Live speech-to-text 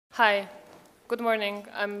Hi, good morning.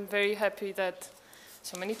 I'm very happy that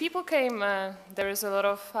so many people came. There is a lot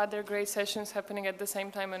of other great sessions happening at the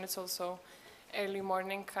same time, and it's also early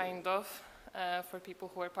morning, kind of, for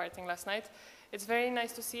people who were partying last night. It's very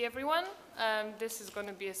nice to see everyone. This is going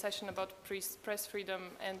to be a session about press freedom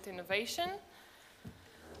and innovation.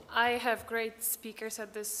 I have great speakers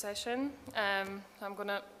at this session. I'm going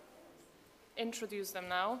to introduce them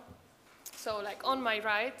now. So, like on my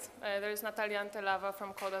right, there is Natalia Antelava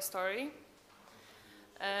from Coda Story.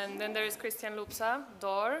 And then there is Cristian Lupsa,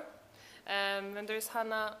 Door. And there is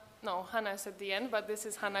Hanna is at the end, but this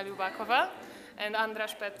is Hanna Liubakova. And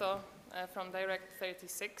Andras Petho from Direct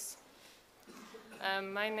 36.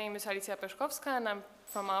 My name is Alicja Peszkowska, and I'm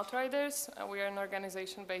from Outriders. We are an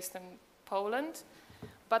organization based in Poland.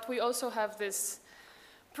 But we also have this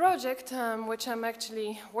project which I'm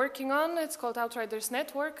actually working on. It's called Outriders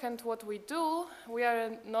Network, and what we do, we are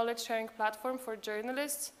a knowledge-sharing platform for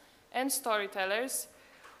journalists and storytellers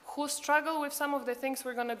who struggle with some of the things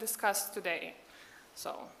we're going to discuss today.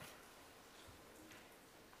 So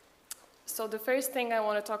the first thing I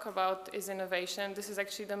want to talk about is innovation. This is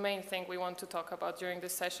actually the main thing we want to talk about during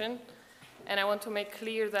this session. And I want to make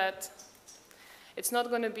clear that it's not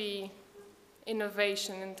going to be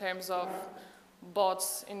innovation in terms of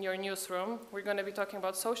bots in your newsroom. We're going to be talking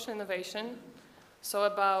about social innovation, so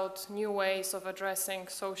about new ways of addressing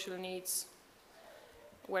social needs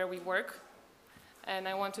where we work. And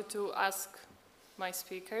I wanted to ask my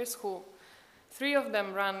speakers, three of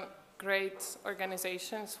them run great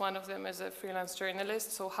organizations. One of them is a freelance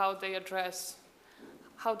journalist, so how they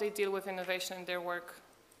deal with innovation in their work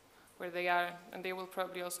where they are, and they will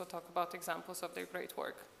probably also talk about examples of their great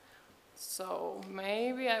work. So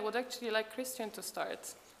maybe I would actually like Cristian to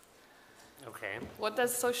start. Okay. What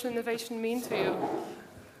does social innovation mean to you?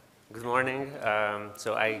 Good morning.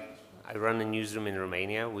 So I run a newsroom in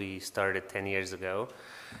Romania. We started 10 years ago,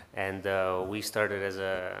 and we started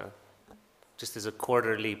just as a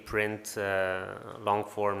quarterly print,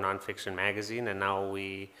 long-form nonfiction magazine, and now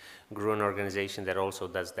we grew an organization that also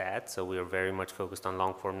does that. So we are very much focused on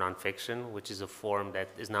long-form nonfiction, which is a form that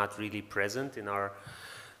is not really present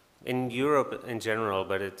in Europe in general,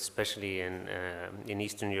 but especially in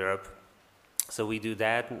Eastern Europe. So we do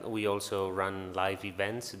that. We also run live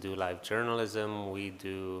events, do live journalism, we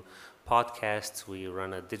do podcasts, we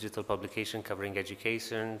run a digital publication covering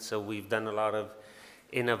education. So we've done a lot of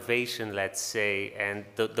innovation, let's say, and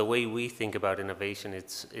the way we think about innovation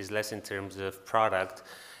is less in terms of product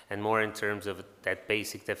and more in terms of that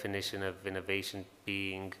basic definition of innovation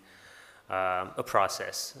being a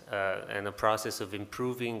process, and a process of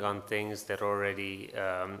improving on things that already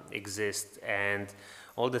exist. And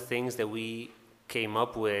all the things that we came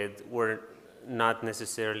up with were not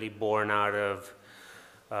necessarily born out of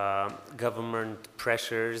government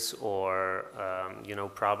pressures or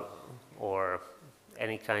or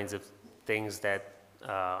any kinds of things that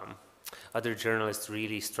other journalists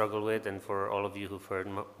really struggle with. And for all of you who've heard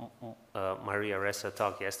Maria Ressa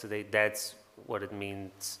talk yesterday, that's what it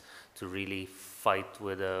means to really fight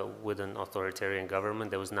with an authoritarian government.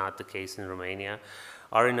 That was not the case in Romania.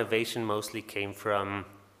 Our innovation mostly came from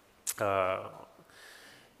the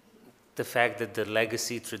fact that the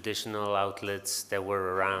legacy traditional outlets that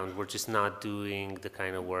were around were just not doing the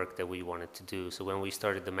kind of work that we wanted to do. So when we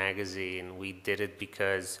started the magazine, we did it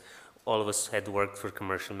because all of us had worked for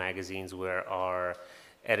commercial magazines where our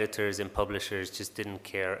editors and publishers just didn't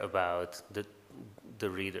care about the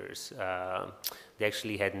readers. They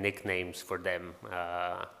actually had nicknames for them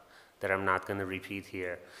that I'm not going to repeat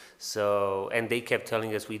here. So, and they kept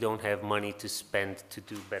telling us we don't have money to spend to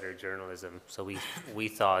do better journalism. So we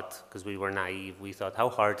thought, because we were naive, we thought, how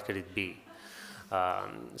hard could it be?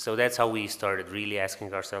 So that's how we started really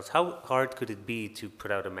asking ourselves, how hard could it be to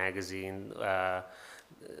put out a magazine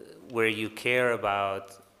where you care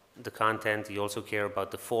about the content, you also care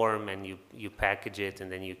about the form, and you package it,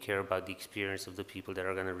 and then you care about the experience of the people that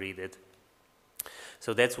are going to read it.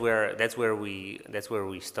 So that's where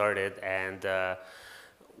we started, and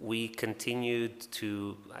we continued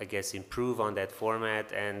to, I guess, improve on that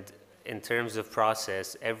format. And in terms of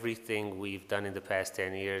process, everything we've done in the past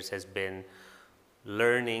 10 years has been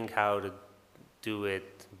learning how to do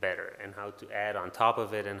it better and how to add on top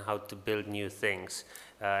of it and how to build new things.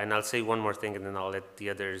 And I'll say one more thing and then I'll let the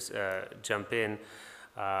others jump in.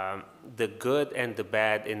 The good and the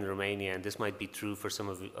bad in Romania, and this might be true for some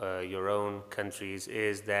of your own countries,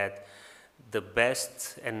 is that the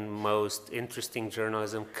best and most interesting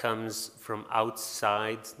journalism comes from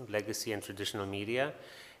outside legacy and traditional media.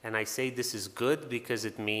 And I say this is good because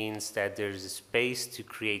it means that there's a space to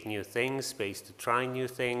create new things, space to try new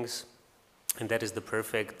things, And that is the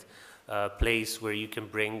perfect place where you can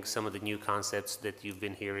bring some of the new concepts that you've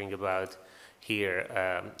been hearing about here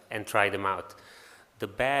and try them out. The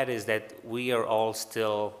bad is that we are all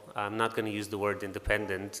still, I'm not going to use the word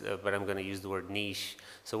independent, but I'm going to use the word niche.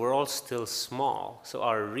 So we're all still small. So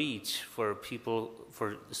our reach for people,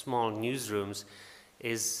 for small newsrooms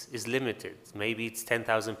is limited. Maybe it's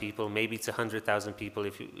 10,000 people, maybe it's 100,000 people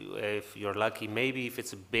if you're lucky. Maybe if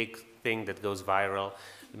it's a big thing that goes viral,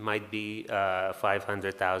 it might be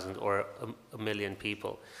 500,000 or a million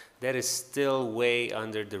people. That is still way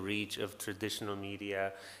under the reach of traditional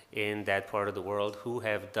media in that part of the world, who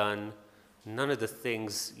have done none of the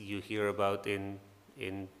things you hear about in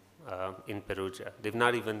Perugia. They've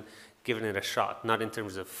not even given it a shot, not in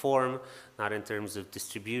terms of form, not in terms of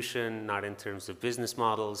distribution, not in terms of business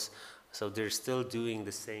models. So they're still doing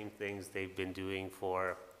the same things they've been doing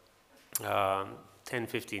for 10,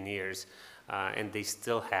 15 years, and they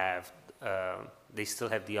still have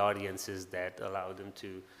the audiences that allow them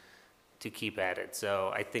to keep at it.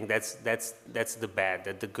 So I think that's the bad,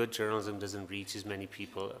 that the good journalism doesn't reach as many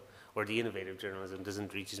people, or the innovative journalism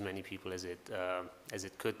doesn't reach as many people as it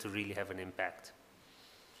could to really have an impact.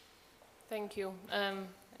 Thank you.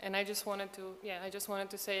 And I just wanted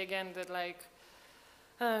to say again that, like,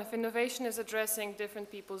 if innovation is addressing different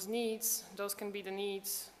people's needs, those can be the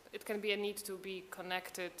needs. It can be a need to be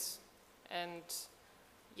connected, and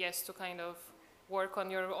yes, to kind of work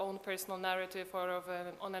on your own personal narrative or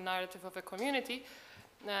on a narrative of a community.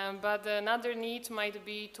 But another need might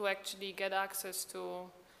be to actually get access to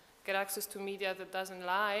media that doesn't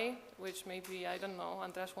lie, which maybe, I don't know,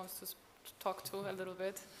 Andras wants to talk to a little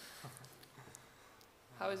bit.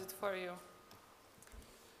 How is it for you?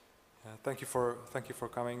 Thank you for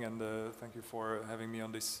coming, and thank you for having me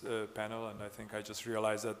on this panel. And I think I just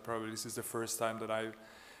realized that probably this is the first time that I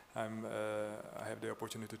have the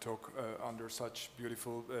opportunity to talk under such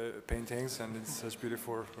beautiful paintings, and it's such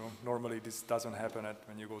beautiful. Normally, this doesn't happen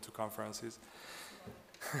when you go to conferences.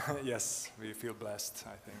 Yes, we feel blessed,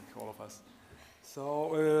 I think, all of us.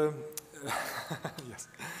 So yes,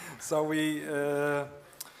 so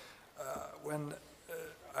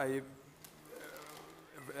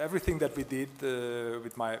everything that we did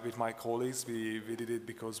with my colleagues, we did it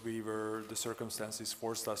because the circumstances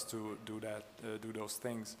forced us to do those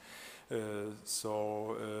things. We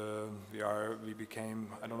became,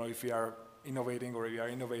 I don't know if we are innovating or we are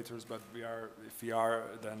innovators, but if we are,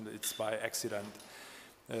 then it's by accident.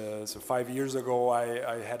 So 5 years ago,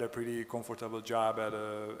 I had a pretty comfortable job at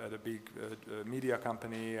a big media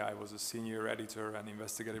company. I was a senior editor and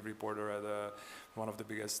investigative reporter at one of the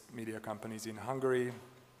biggest media companies in Hungary.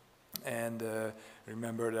 And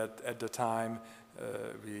remember that at the time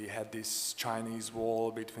we had this Chinese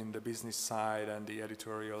wall between the business side and the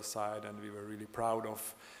editorial side, and we were really proud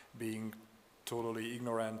of being totally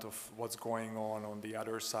ignorant of what's going on the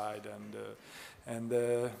other side.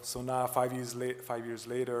 So now 5 years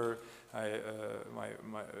later, I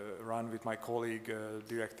run with my colleague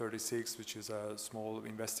Direct 36, which is a small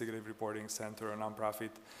investigative reporting center, a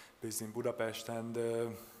non-profit based in Budapest, and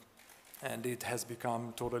it has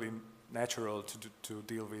become totally natural to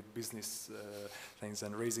deal with business things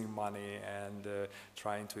and raising money and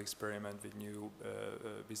trying to experiment with new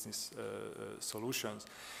business solutions.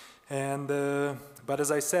 But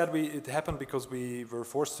as I said, it happened because we were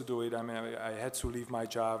forced to do it. I mean, I had to leave my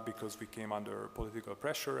job because we came under political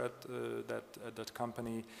pressure at that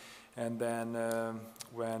company. And then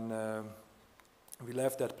when we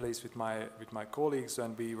left that place with my colleagues,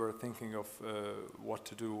 and we were thinking of what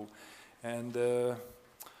to do. And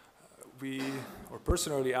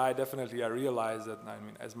personally, I realized that, I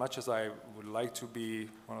mean, as much as I would like to be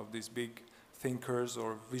one of these big thinkers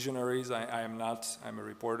or visionaries, I am not. I'm a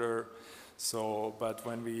reporter. So, but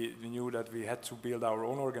when we knew that we had to build our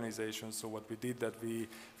own organization, so what we did, that we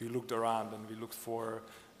looked around and we looked for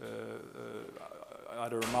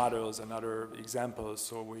other models and other examples.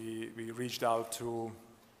 So we reached out to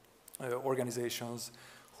organizations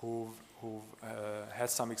who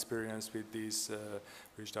had some experience with this,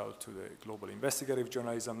 reached out to the Global Investigative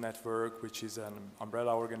Journalism Network, which is an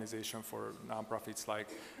umbrella organization for nonprofits like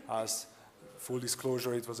us. Full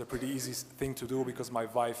disclosure, it was a pretty easy thing to do because my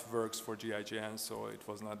wife works for GIGN, so it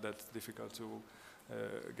was not that difficult to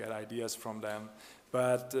get ideas from them.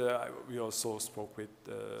 But we also spoke with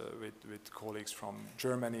colleagues from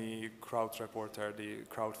Germany, Crowd Reporter, the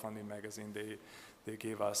crowdfunding magazine. They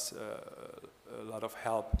gave us a lot of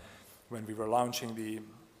help when we were launching the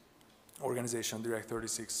organization Direct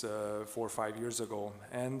 36 4 or 5 years ago.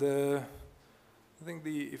 And I think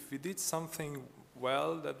if we did something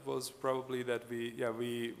well, that was probably that we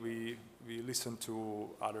listened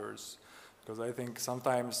to others, because I think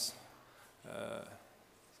sometimes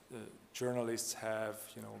journalists have,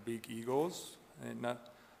 you know, big egos, and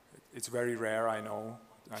it's very rare. I know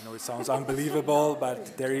it sounds unbelievable,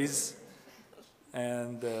 but there is,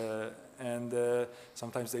 and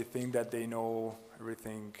sometimes they think that they know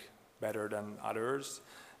everything better than others.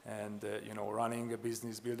 And you know, running a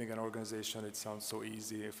business, building an organization, it sounds so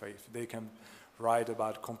easy. If they can write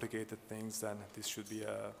about complicated things, then this should be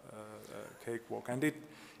a cakewalk. And it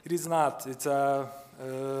is not. It's so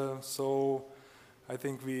I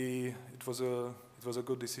think it was a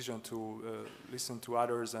good decision to listen to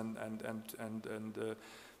others and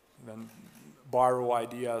borrow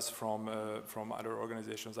ideas from other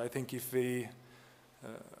organizations. I think if we,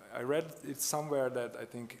 I read it somewhere that I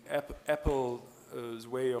think Apple's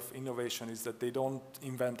way of innovation is that they don't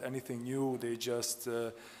invent anything new. They just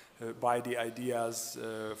buy the ideas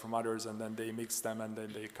from others, and then they mix them, and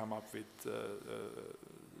then they come up with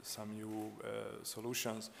some new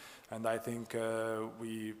solutions. And I think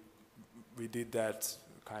we did that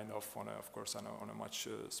kind of of course on a much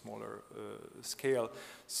smaller scale.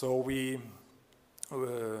 So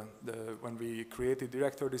when we created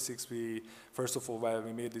Direct36, first of all,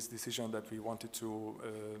 we made this decision that we wanted to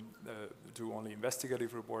do only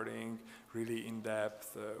investigative reporting, really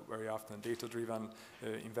in-depth, very often data-driven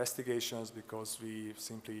investigations, because we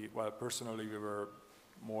simply, well, personally, we were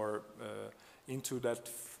more into that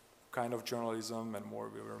kind of journalism, and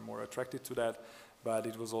we were more attracted to that. But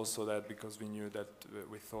it was also that because we knew that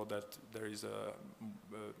we thought that there is a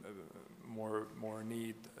more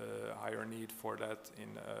need, higher need for that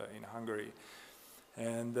in Hungary,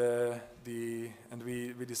 and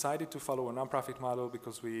we decided to follow a non-profit model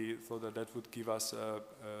because we thought that would give us a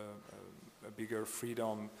bigger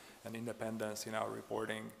freedom and independence in our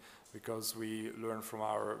reporting, because we learned from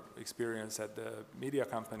our experience at the media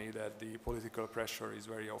company that the political pressure is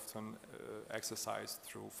very often exercised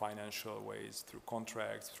through financial ways, through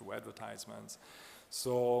contracts, through advertisements.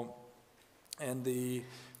 So, and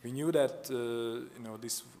we knew that you know,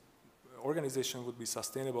 this organization would be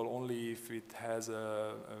sustainable only if it has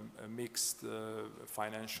a mixed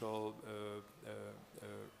financial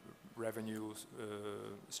revenue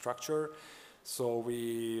structure. So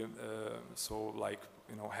so like,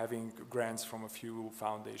 you know, having grants from a few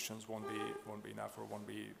foundations won't be enough, or won't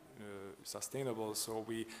be sustainable. So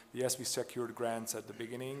we secured grants at the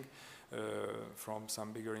beginning from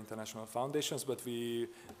some bigger international foundations, but we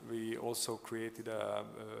also created a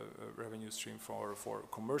revenue stream for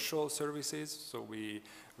commercial services. So we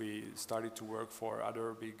started to work for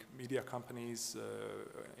other big media companies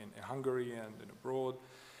in Hungary and abroad.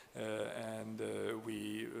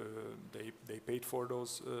 They paid for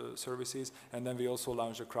those services, and then we also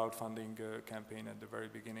launched a crowdfunding campaign at the very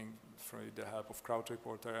beginning with the help of Crowd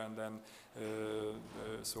Reporter, and then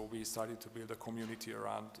so we started to build a community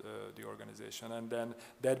around the organization, and then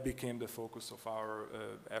that became the focus of our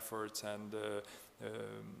efforts, and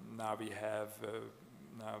now we have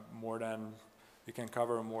we can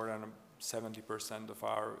cover more than 70% of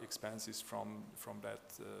our expenses from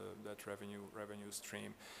that revenue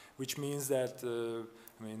stream, which means that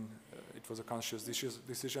I mean, it was a conscious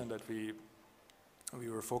decision that we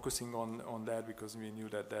were focusing on that, because we knew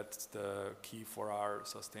that that's the key for our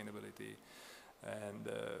sustainability,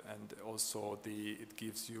 and also it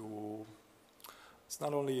gives you. It's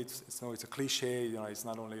not only it's a cliche, you know. It's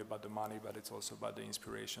not only about the money, but it's also about the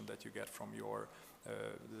inspiration that you get from your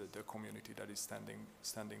the community that is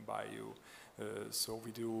standing by you. So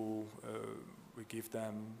we give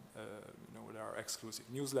them, you know, there are exclusive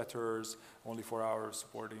newsletters only for our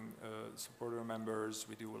supporter members.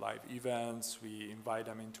 We do live events. We invite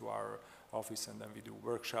them into our office, and then we do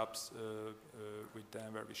workshops with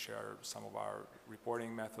them where we share some of our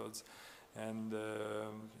reporting methods. And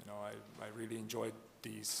you know, I really enjoyed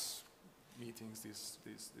these meetings,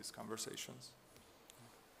 these conversations.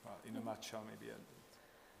 In a nutshell, maybe.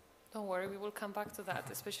 Don't worry, we will come back to that,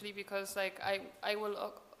 especially because, like, I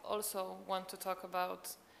will also want to talk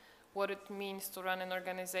about what it means to run an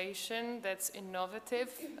organization that's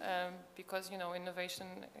innovative, because, you know,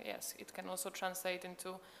 innovation, yes, it can also translate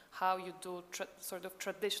into how you do sort of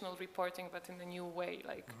traditional reporting, but in a new way.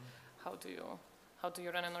 Like, how do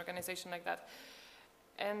you run an organization like that?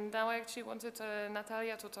 And now I actually wanted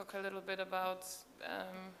Natalia to talk a little bit about.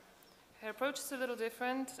 Her approach is a little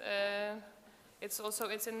different. It's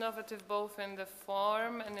innovative both in the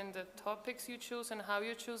form and in the topics you choose and how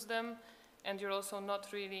you choose them, and you're also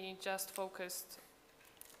not really just focused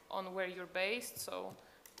on where you're based. So,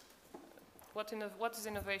 what is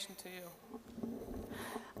innovation to you?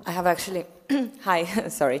 I have actually, hi,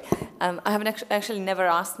 sorry. I haven't actually never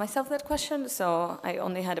asked myself that question, so I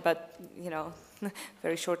only had about,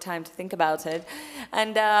 very short time to think about it.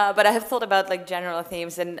 And, but I have thought about like general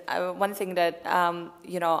themes, and one thing that,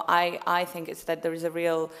 I think is that there is a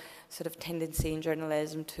real sort of tendency in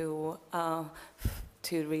journalism to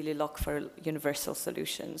really look for universal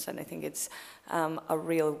solutions, and I think it's a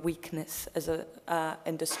real weakness as an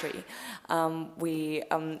industry.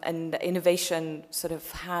 And innovation sort of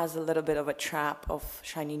has a little bit of a trap of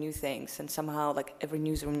shiny new things, and somehow like every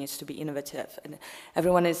newsroom needs to be innovative, and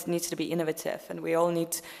everyone needs to be innovative, and we all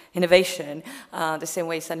need innovation. The same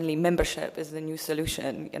way suddenly membership is the new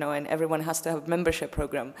solution, and everyone has to have a membership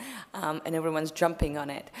program, and everyone's jumping on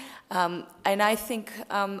it. And I think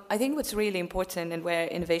what's really important and where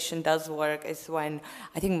innovation does work is when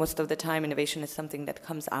I think most of the time innovation is something that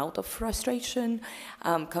comes out of frustration,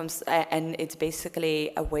 and it's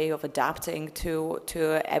basically a way of adapting to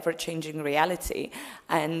ever-changing reality.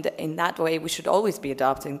 And in that way, we should always be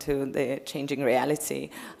adapting to the changing reality.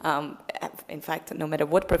 In fact, no matter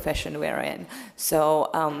what profession we're in. So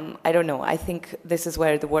I don't know. I think this is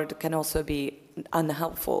where the word can also be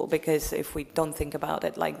unhelpful, because if we don't think about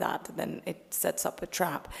it like that, then it sets up a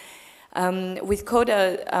trap. With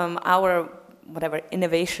Coda, our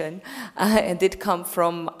innovation did come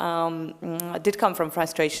from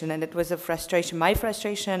frustration, and it was a frustration, my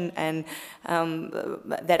frustration, and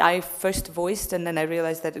that I first voiced, and then I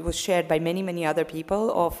realized that it was shared by many other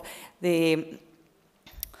people of the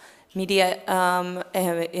media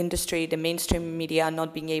industry, the mainstream media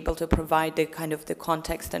not being able to provide the kind of the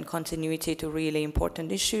context and continuity to really important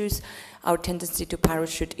issues, our tendency to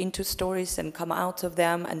parachute into stories and come out of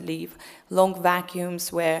them and leave long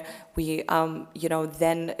vacuums where we,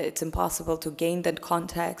 then it's impossible to gain that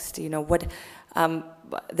context.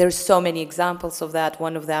 There's so many examples of that.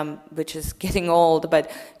 One of them, which is getting old, but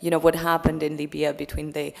what happened in Libya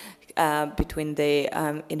between the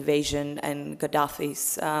invasion and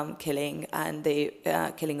Gaddafi's killing and the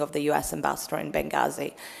killing of the U.S. ambassador in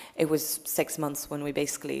Benghazi. It was 6 months when we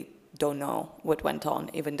basically don't know what went on,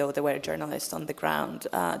 even though there were journalists on the ground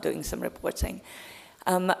doing some reporting.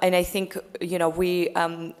 And I think, we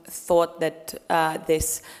thought that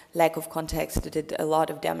this lack of context did a lot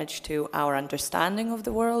of damage to our understanding of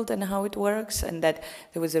the world and how it works, and that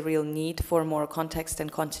there was a real need for more context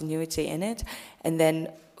and continuity in it. And then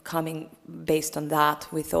coming based on that,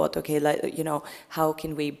 we thought, okay, how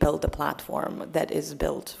can we build a platform that is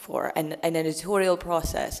built for, an editorial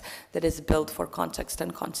process that is built for context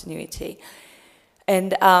and continuity.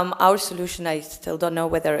 And our solution, I still don't know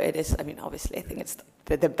whether it is, obviously I think it's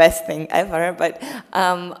the best thing ever, but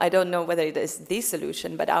I don't know whether it is the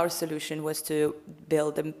solution, but our solution was to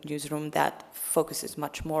build a newsroom that focuses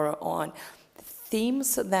much more on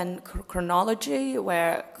themes than chronology,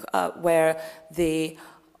 where the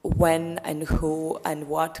when and who and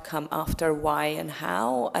what come after why and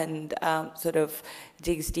how, and sort of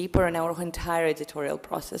digs deeper, and our entire editorial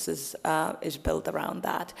process is built around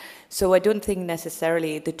that. So I don't think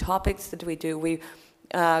necessarily the topics that we do, we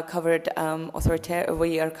covered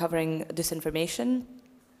we are covering disinformation,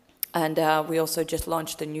 and we also just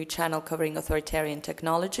launched a new channel covering authoritarian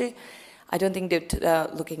technology. I don't think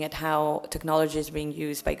that looking at how technology is being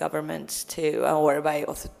used by governments to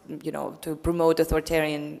promote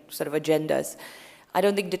authoritarian sort of agendas, I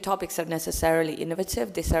don't think the topics are necessarily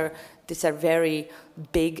innovative. These are very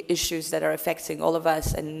big issues that are affecting all of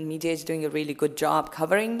us, and media is doing a really good job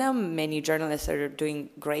covering them. Many journalists are doing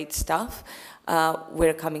great stuff.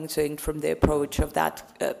 We're coming to it from the approach of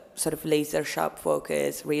that sort of laser sharp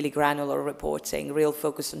focus, really granular reporting, real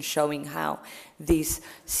focus on showing how these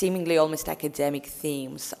seemingly almost academic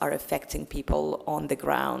themes are affecting people on the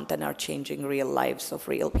ground and are changing real lives of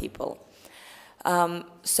real people. I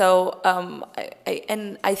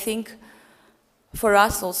think for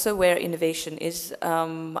us also where innovation is,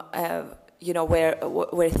 where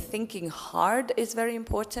thinking hard is very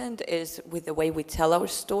important is with the way we tell our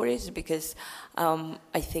stories, because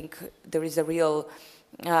I think there is a real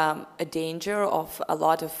a danger of a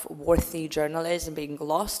lot of worthy journalism being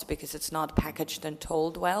lost because it's not packaged and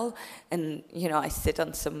told well. And I sit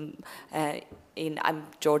on some I'm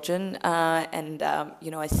Georgian, and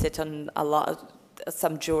I sit on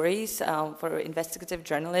some juries for investigative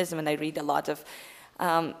journalism, and I read a lot of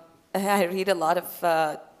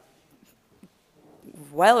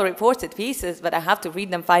well-reported pieces, but I have to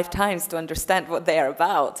read them 5 times to understand what they are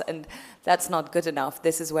about, and that's not good enough.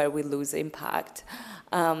 This is where we lose impact.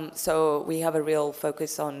 So we have a real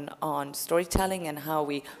focus on storytelling and how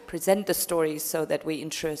we present the stories so that we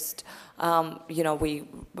interest,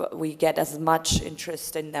 we get as much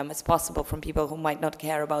interest in them as possible from people who might not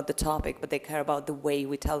care about the topic, but they care about the way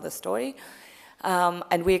we tell the story.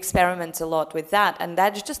 And we experiment a lot with that, and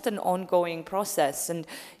that's just an ongoing process. And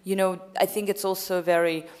I think it's also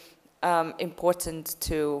very important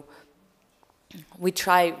we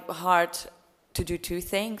try hard to do two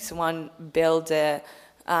things. One, build a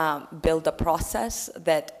process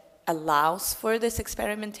that allows for this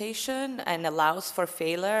experimentation and allows for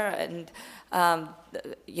failure, and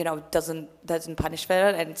doesn't punish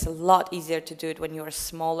failure. And it's a lot easier to do it when you're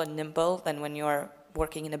small and nimble than when you're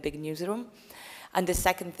working in a big newsroom. And the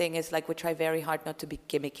second thing is, we try very hard not to be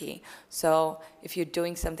gimmicky. So if you're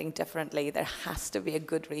doing something differently, there has to be a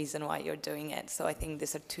good reason why you're doing it. So I think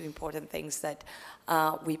these are two important things that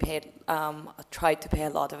we try to pay a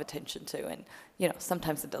lot of attention to. And,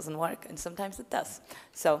 sometimes it doesn't work and sometimes it does.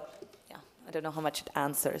 So, yeah, I don't know how much it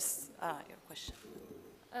answers your question.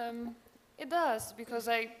 It does, because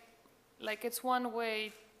it's one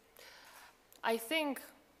way. I think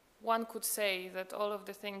one could say that all of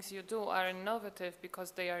the things you do are innovative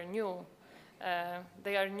because they are new.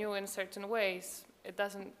 They are new in certain ways. It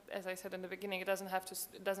doesn't, as I said in the beginning, it doesn't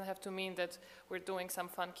have to mean that we're doing some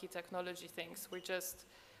funky technology things.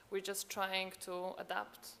 We're just trying to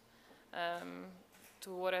adapt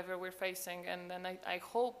to whatever we're facing, and then I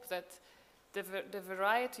hope that the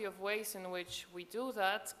variety of ways in which we do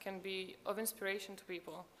that can be of inspiration to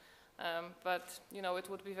people. But it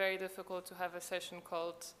would be very difficult to have a session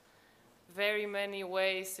called very many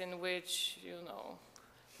ways in which,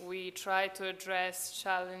 we try to address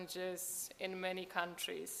challenges in many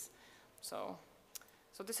countries. So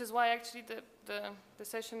this is why actually the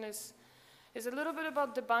session is a little bit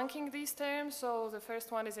about debunking these terms. So the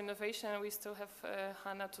first one is innovation, and we still have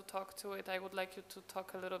Hanna to talk to it. I would like you to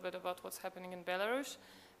talk a little bit about what's happening in Belarus.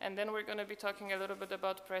 And then we're going to be talking a little bit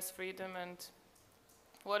about press freedom and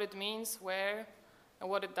what it means, where, and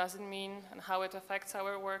what it doesn't mean, and how it affects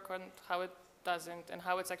our work, and how it doesn't, and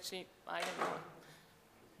how it's actually, I don't know,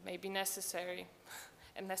 maybe necessary,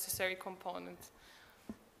 a necessary component.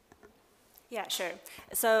 Yeah, sure.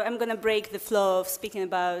 So I'm going to break the flow of speaking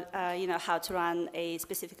about, how to run a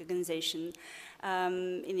specific organization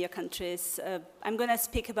in your countries. I'm going to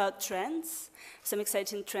speak about trends, some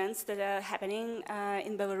exciting trends that are happening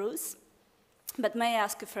in Belarus. But may I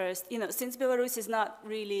ask you first, since Belarus is not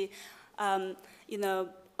really,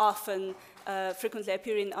 often frequently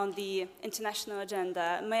appearing on the international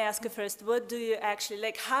agenda, may I ask you first, what do you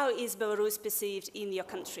actually, how is Belarus perceived in your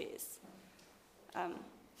countries?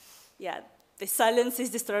 Yeah, the silence is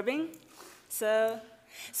disturbing. So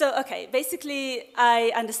okay, basically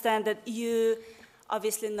I understand that you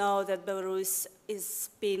obviously know that Belarus is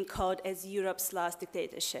being called as Europe's last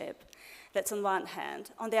dictatorship. That's on one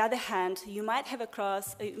hand. On the other hand, you might have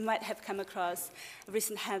come across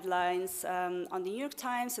recent headlines on the New York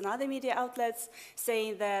Times and other media outlets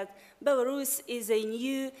saying that Belarus is a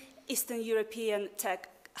new Eastern European tech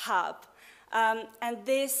hub. And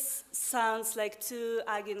this sounds like two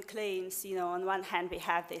arguing claims. On one hand, we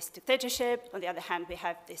have this dictatorship. On the other hand, we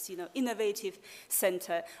have this, innovative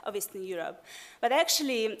center of Eastern Europe. But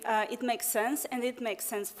actually, it makes sense, and it makes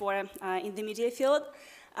sense for in the media field.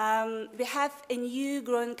 We have a new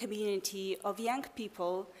growing community of young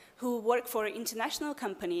people who work for international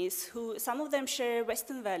companies, who some of them share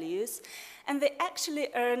Western values, and they actually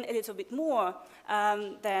earn a little bit more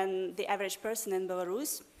than the average person in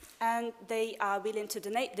Belarus, and they are willing to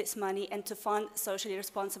donate this money and to fund socially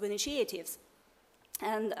responsible initiatives.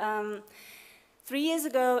 And 3 years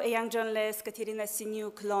ago, a young journalist, Katerina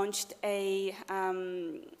Sinyuk, launched a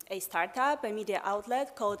startup, a media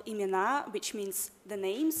outlet called Imena, which means the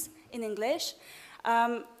names in English.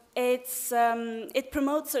 It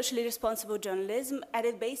promotes socially responsible journalism, and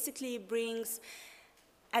it basically brings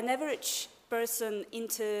an average person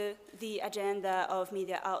into the agenda of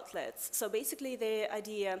media outlets. So basically the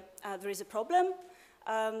idea, there is a problem,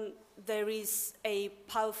 there is a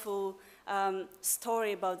powerful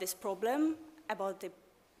story about this problem, about the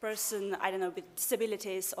person, I don't know, with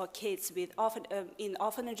disabilities or kids with in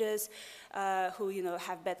orphanages who,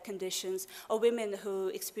 have bad conditions, or women who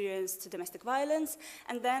experienced domestic violence,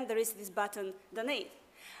 and then there is this button, donate.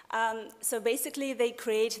 So basically, they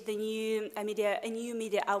create a new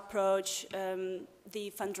media approach,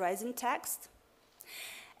 the fundraising text.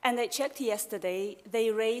 And I checked yesterday, they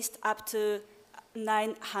raised up to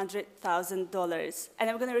 $900,000. And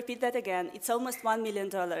I'm going to repeat that again. It's almost $1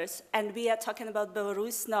 million. And we are talking about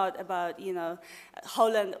Belarus, not about,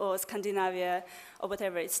 Holland or Scandinavia or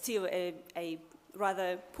whatever. It's still a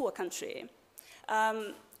rather poor country.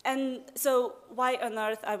 And so why on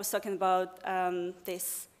earth I was talking about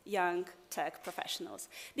these young tech professionals?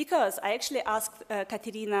 Because I actually asked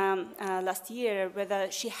Katerina last year whether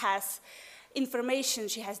she has information,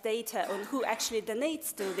 she has data on who actually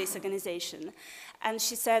donates to this organization. And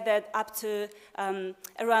she said that up to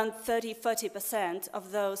around 40%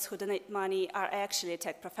 of those who donate money are actually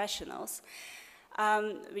tech professionals.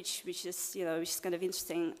 Which is kind of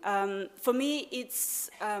interesting. For me, it's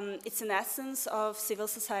an essence of civil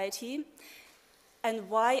society. And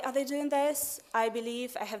why are they doing this? I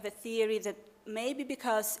believe, I have the theory that maybe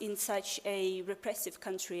because in such a repressive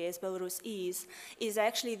country as Belarus is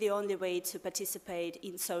actually the only way to participate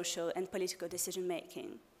in social and political decision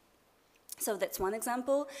making. So that's one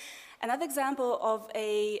example. Another example of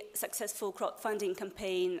a successful crowdfunding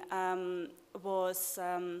campaign was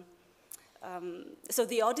so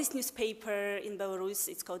the oldest newspaper in Belarus,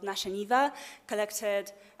 it's called Nasha Niva,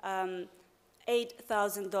 collected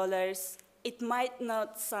 $8,000. It might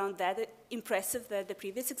not sound that impressive, the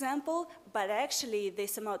previous example, but actually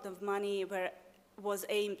this amount of money was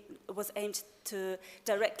aimed to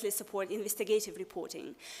directly support investigative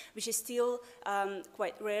reporting, which is still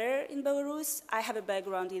quite rare in Belarus. I have a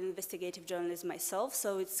background in investigative journalism myself,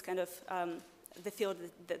 so it's kind of the field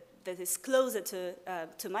that is closer to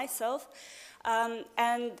myself.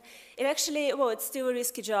 And it actually, well, it's still a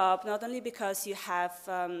risky job, not only because you have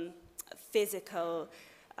physical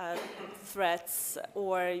threats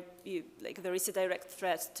or there is a direct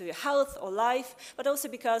threat to your health or life, but also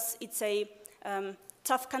because it's a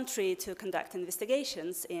tough country to conduct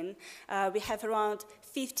investigations in. We have around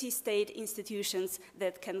 50 state institutions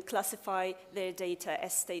that can classify their data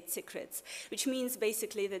as state secrets, which means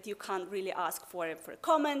basically that you can't really ask for a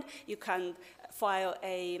comment, you can't file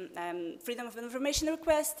a freedom of information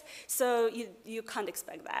request, so you can't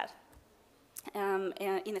expect that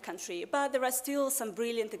in a country. But there are still some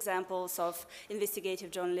brilliant examples of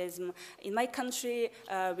investigative journalism in my country,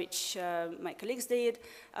 which my colleagues did.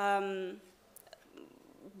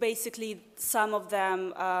 Basically, some of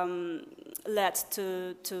them led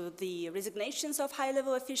to the resignations of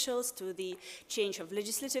high-level officials, to the change of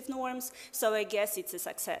legislative norms, so I guess it's a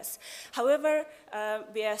success. However,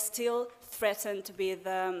 we are still threatened with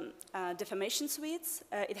defamation suits.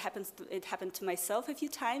 It happened to myself a few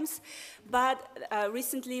times, but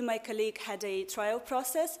recently my colleague had a trial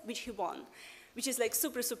process, which he won, which is like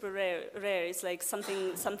super, super rare. It's like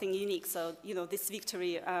something unique, so, you know, this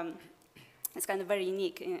victory it's kind of very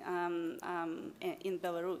unique in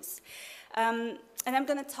Belarus. And I'm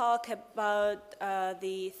going to talk about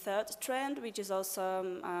the third trend, which is also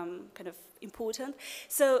kind of important.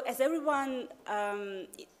 So as everyone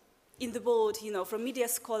in the world, you know, from media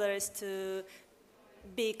scholars to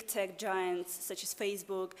big tech giants such as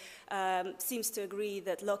Facebook, seems to agree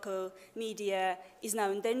that local media is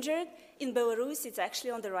now endangered. In Belarus, it's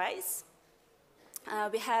actually on the rise.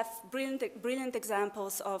 We have brilliant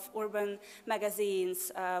examples of urban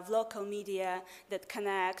magazines, of local media that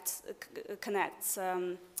connects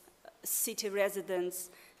city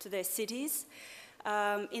residents to their cities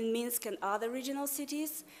in Minsk and other regional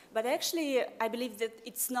cities. But actually, I believe that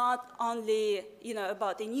it's not only, you know,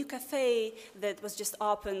 about a new cafe that was just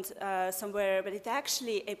opened somewhere, but it's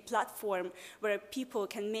actually a platform where people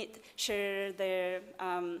can meet, share their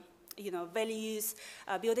you know, values,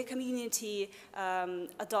 build a community,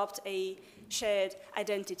 adopt a shared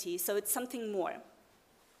identity. So it's something more.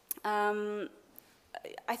 I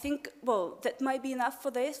think, well, that might be enough for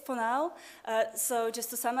now. So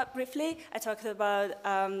just to sum up briefly, I talked about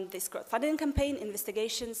this crowdfunding campaign,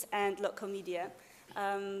 investigations, and local media.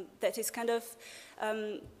 That is kind of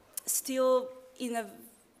still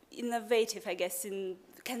innovative, I guess,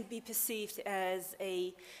 can be perceived as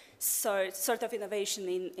a sort of innovation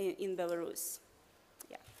in Belarus.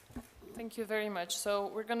 Yeah. Thank you very much.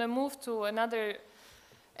 So we're going to move to another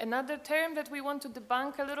term that we want to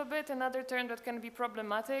debunk a little bit, another term that can be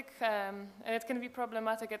problematic, and it can be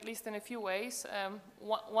problematic at least in a few ways.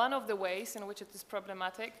 One of the ways in which it is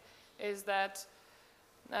problematic is that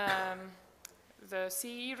the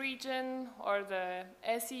CE region or the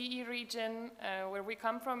SEE region where we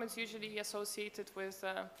come from is usually associated with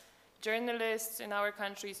journalists in our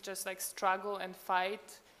countries just like struggle and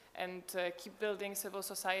fight and keep building civil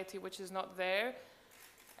society, which is not there.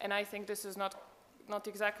 And I think this is not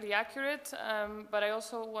exactly accurate, but I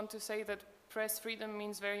also want to say that press freedom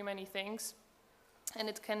means very many things. And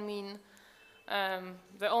it can mean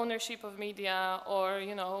the ownership of media, or,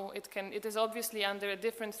 you know, it is obviously under a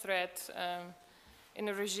different threat in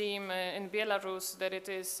a regime in Belarus that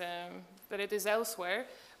it is elsewhere.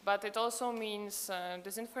 but it also means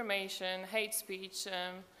disinformation, hate speech,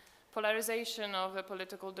 polarization of the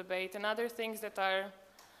political debate, and other things that are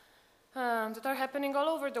happening all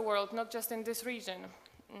over the world, not just in this region.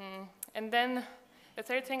 And then the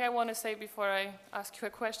third thing I want to say before I ask you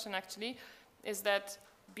a question, actually, is that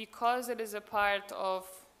because it is a part of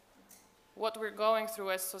what we're going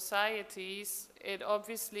through as societies, it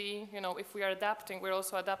obviously, you know, if we are adapting, we're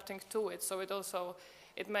also adapting to it. So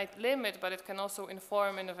it might limit, but it can also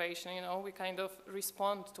inform innovation. You know, we kind of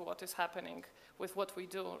respond to what is happening with what we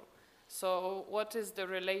do. So what is the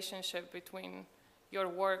relationship between your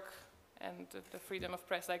work and the freedom of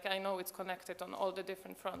press? Like, I know it's connected on all the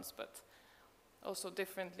different fronts, but also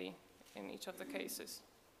differently in each of the cases.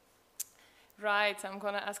 Right, I'm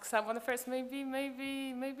going to ask someone first, maybe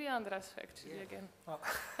Andras, actually, again. Oh.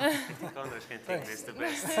 I think Andras can take this the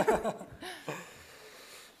best.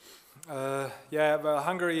 Yeah, well,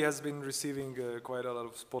 Hungary has been receiving quite a lot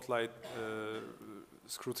of spotlight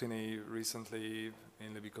scrutiny recently,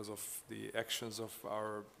 mainly because of the actions of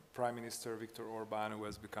our Prime Minister Viktor Orbán, who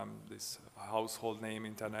has become this household name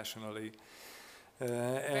internationally.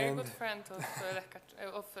 Very good friend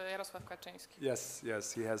of Jarosław Kaczyński. Yes,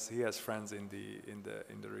 he has friends in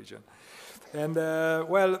the region, and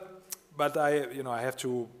well, but I have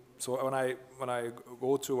to. So when I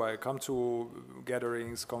come to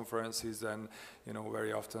gatherings, conferences, and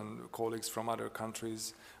very often colleagues from other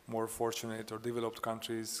countries, more fortunate or developed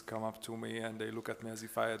countries, come up to me and they look at me as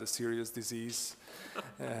if I had a serious disease,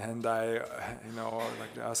 and like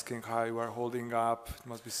asking how you are holding up. It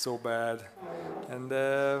must be so bad, and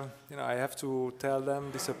I have to tell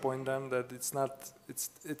them, disappoint them that it's not.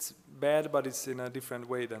 It's bad, but it's in a different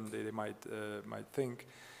way than they might think.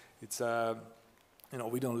 It's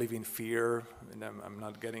we don't live in fear, and I'm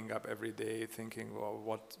not getting up every day thinking, well,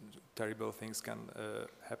 what terrible things can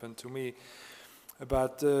happen to me.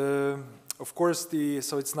 But of course,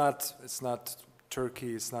 so it's not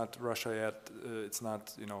Turkey, it's not Russia yet. It's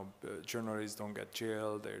not journalists don't get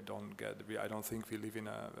jailed. I don't think we live in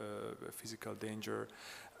a physical danger.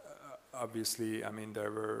 Obviously, I mean,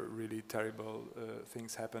 there were really terrible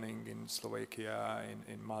things happening in Slovakia,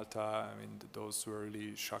 in Malta. I mean, those were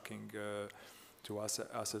really shocking. To us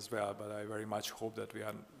as well, but I very much hope that we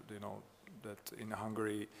are, that in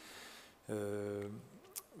Hungary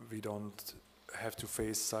we don't have to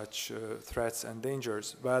face such threats and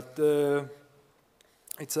dangers. But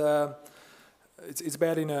it's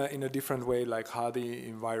bad in a different way, like how the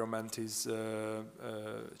environment is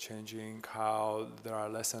changing, how there are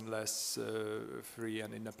less and less free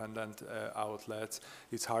and independent outlets.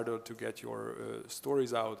 It's harder to get your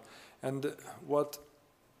stories out, and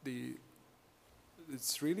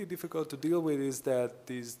it's really difficult to deal with is that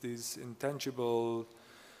these intangible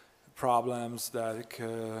problems that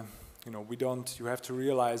you have to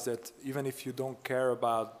realize that even if you don't care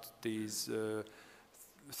about these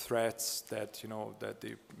threats that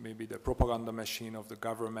maybe the propaganda machine of the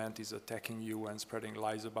government is attacking you and spreading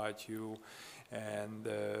lies about you, and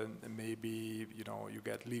maybe you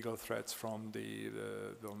get legal threats from the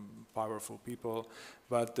powerful people,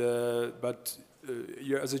 but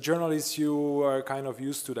as a journalist you are kind of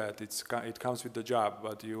used to that. It comes with the job,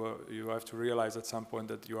 but you have to realize at some point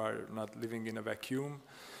that you are not living in a vacuum.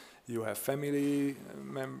 You have family,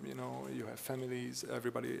 you have families,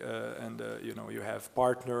 everybody, and you have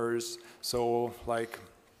partners. So like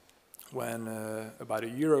when about a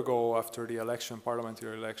year ago, after the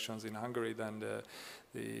parliamentary elections in Hungary, then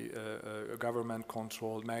the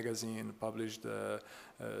government-controlled magazine published a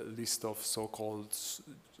list of so-called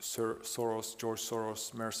George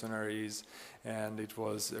Soros mercenaries, and it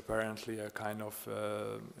was apparently a kind of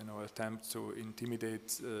attempt to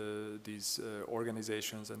intimidate these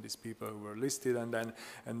organizations and these people who were listed, and then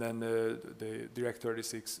the Direct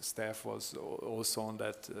 36 staff was also on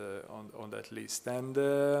that list. And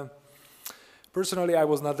personally, I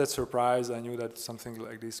was not that surprised. I knew that something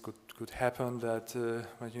like this could happen. That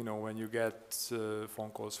when you get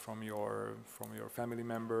phone calls from your family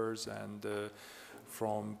members and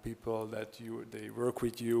from people that they work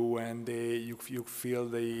with you, and you feel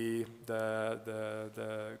the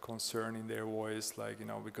concern in their voice, like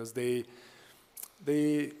because they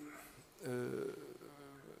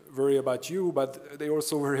worry about you, but they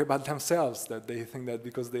also worry about themselves, that they think that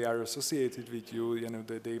because they are associated with you,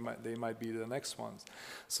 they might be the next ones.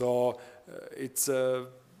 So it's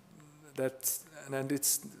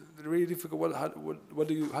it's really difficult. How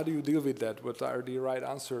do you deal with that? What are the right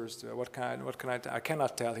answers? What can I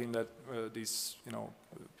cannot tell him that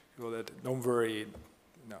people that don't worry,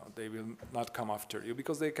 they will not come after you,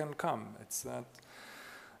 because they can come. It's not.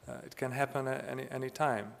 It can happen at any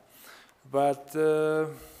time. But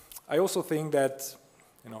I also think that,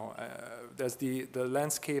 as the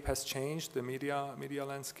landscape has changed, the media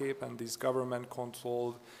landscape, and this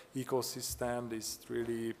government-controlled ecosystem, this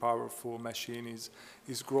really powerful machine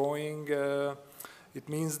is growing. It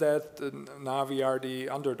means that now we are the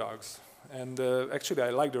underdogs. And actually,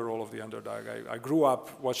 I like the role of the underdog. I grew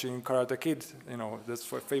up watching Karate Kid. That's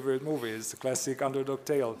my favorite movie. It's a classic underdog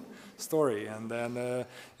tale story. And then,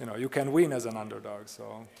 you can win as an underdog.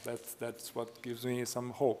 So that's what gives me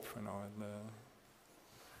some hope.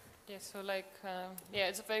 Yeah. So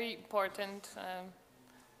it's very important,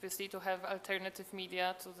 obviously, to have alternative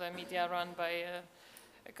media to the media run by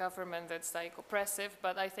a government that's like oppressive.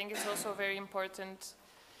 But I think it's also very important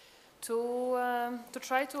to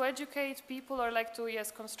try to educate people, or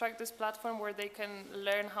construct this platform where they can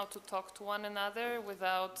learn how to talk to one another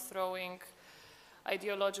without throwing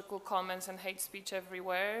ideological comments and hate speech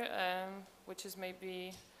everywhere, which is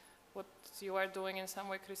maybe what you are doing in some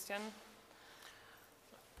way, Cristian.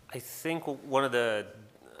 I think one of the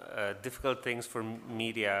difficult things for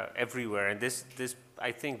media everywhere, and I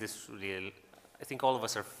think all of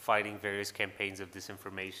us are fighting various campaigns of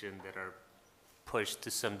disinformation that are pushed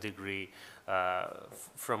to some degree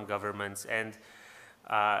from governments. And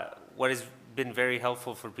what has been very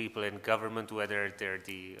helpful for people in government, whether they're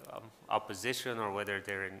the opposition or whether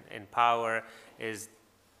they're in power, is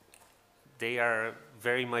they are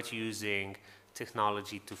very much using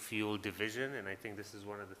technology to fuel division. And I think this is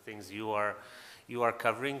one of the things you are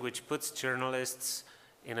covering, which puts journalists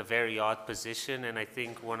in a very odd position. And I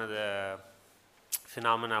think one of the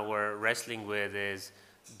phenomena we're wrestling with is,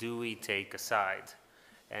 do we take a side?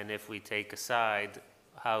 And if we take a side,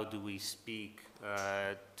 how do we speak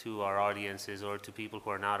to our audiences or to people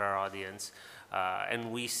who are not our audience?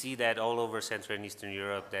 And we see that all over Central and Eastern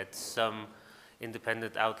Europe, that some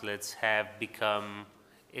independent outlets have become,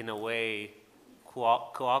 in a way,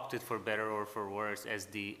 co-opted, for better or for worse, as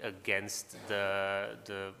the against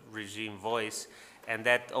the regime voice. And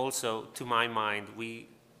that also, to my mind, we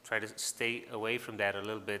try to stay away from that a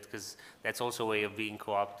little bit, because that's also a way of being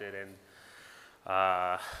co-opted and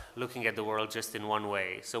looking at the world just in one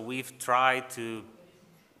way. So we try to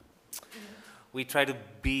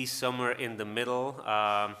be somewhere in the middle.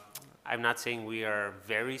 I'm not saying we are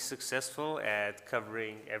very successful at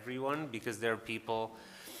covering everyone, because there are people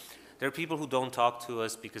who don't talk to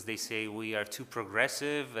us because they say we are too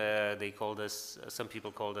progressive. Some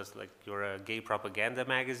people called us like, you're a gay propaganda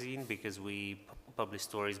magazine, because we publish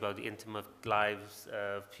stories about the intimate lives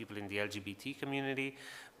of people in the LGBT community.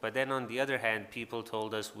 But then on the other hand, people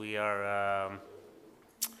told us we are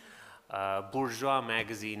a bourgeois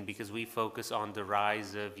magazine because we focus on the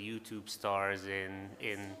rise of YouTube stars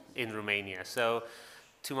in Romania. So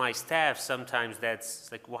to my staff, sometimes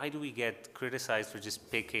that's like, why do we get criticized for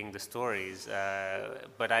just picking the stories?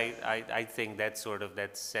 But I think that's sort of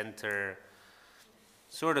that center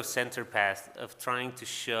path of trying to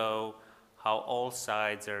show how all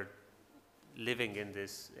sides are living in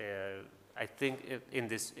this, I think, in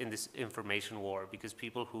this information war, because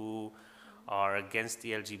people who are against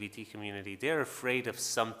the LGBT community, they're afraid of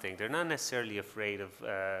something. They're not necessarily afraid of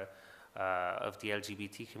the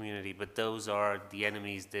LGBT community, but those are the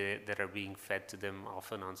enemies that are being fed to them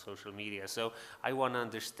often on social media. So I want to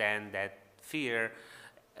understand that fear,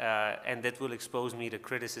 and that will expose me to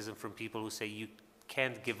criticism from people who say you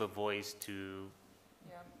can't give a voice to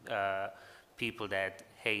people that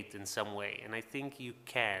hate in some way. And I think you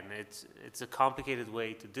can. It's a complicated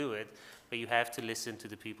way to do it, but you have to listen to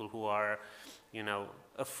the people who are,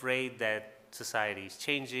 afraid that society is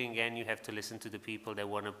changing, and you have to listen to the people that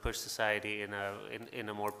want to push society in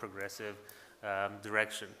a more progressive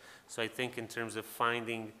direction. So I think in terms of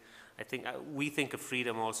we think of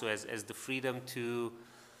freedom also as the freedom to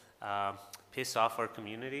piss off our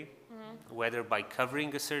community, whether by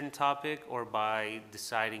covering a certain topic or by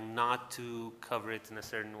deciding not to cover it in a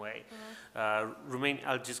certain way. Romania,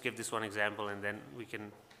 I'll just give this one example and then we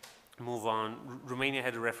can move on. Romania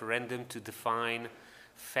had a referendum to define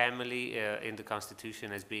family in the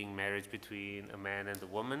constitution as being marriage between a man and a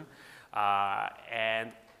woman.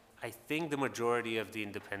 And I think the majority of the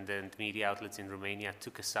independent media outlets in Romania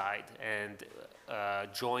took a side and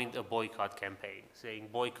joined a boycott campaign, saying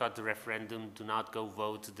boycott the referendum, do not go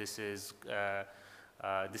vote, this is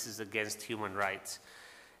against human rights.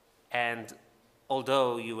 And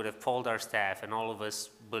although you would have polled our staff and all of us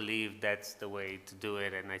believed that's the way to do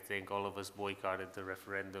it, and I think all of us boycotted the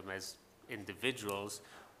referendum as individuals,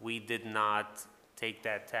 we did not take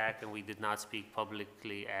that tack and we did not speak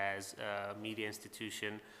publicly as a media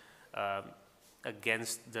institution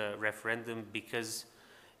against the referendum, because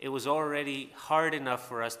it was already hard enough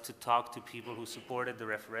for us to talk to people who supported the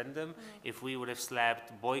referendum. If we would have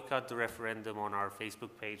slapped boycott the referendum on our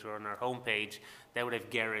Facebook page or on our homepage, that would have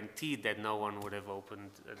guaranteed that no one would have opened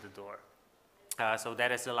the door. So that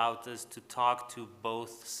has allowed us to talk to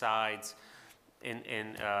both sides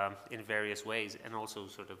in various ways, and also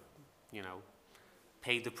sort of, you know,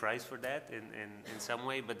 pay the price for that in some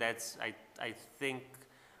way. But that's, I think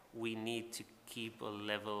we need to keep a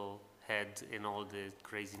level head in all the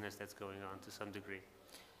craziness that's going on to some degree.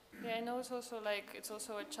 Yeah, I know it's also like, it's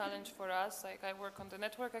also a challenge for us. Like, I work on the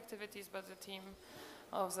network activities, but the team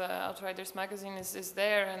of the Outriders magazine is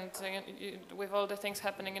there, and with all the things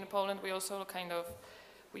happening in Poland, we also kind of,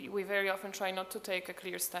 we very often try not to take a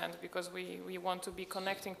clear stand, because we want to be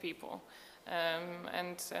connecting people.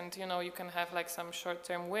 And you know, you can have like some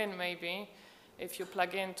short-term win maybe if you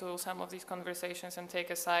plug into some of these conversations and take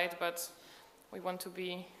a side, but we want to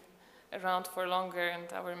be around for longer,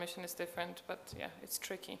 and our mission is different, but yeah, it's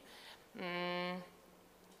tricky.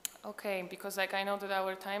 Okay, because like I know that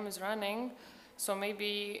our time is running, so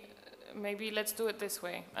maybe let's do it this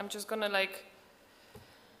way. I'm just gonna like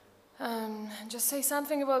just say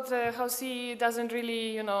something about how C doesn't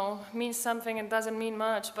really, you know, mean something and doesn't mean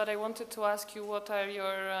much, but I wanted to ask you, what are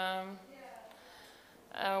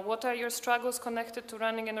your struggles connected to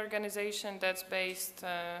running an organization that's based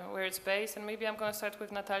where it's based? And maybe I'm going to start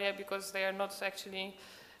with Natalia, because they are not actually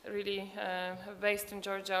really based in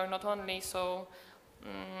Georgia, or not only. So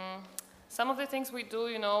some of the things we do,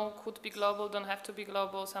 you know, could be global, don't have to be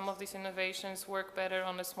global. Some of these innovations work better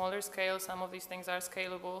on a smaller scale. Some of these things are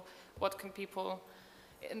scalable. What can people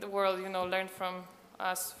in the world, you know, learn from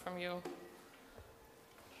us, from you?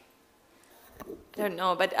 I don't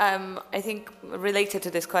know, but I think related to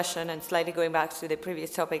this question and slightly going back to the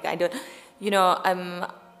previous topic, I don't, you know,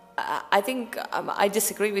 I think I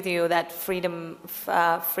disagree with you that freedom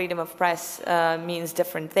of press means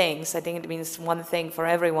different things. I think it means one thing for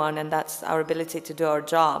everyone, and that's our ability to do our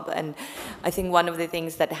job. And I think one of the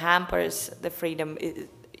things that hampers the freedom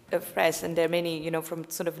of press, and there are many, you know, from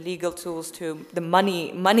sort of legal tools to the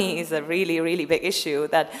money. Money is a really, really big issue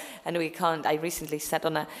that, and we can't. I recently sat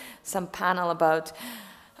on some panel about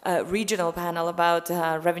regional panel about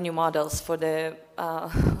revenue models for the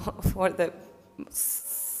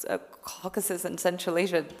Caucasus and Central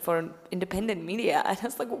Asia for independent media. And I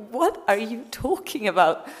was like, what are you talking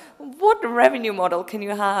about? What revenue model can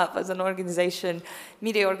you have as an organization,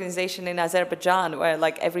 media organization in Azerbaijan, where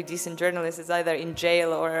like every decent journalist is either in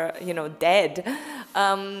jail or, you know, dead?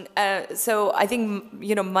 So I think,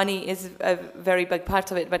 you know, money is a very big part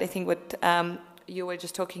of it, but I think what you were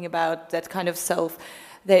just talking about, that kind of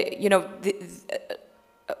you know,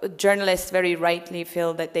 journalists very rightly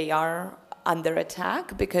feel that they are under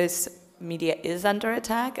attack, because media is under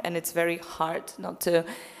attack, and it's very hard not to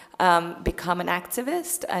become an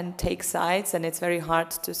activist and take sides, and it's very hard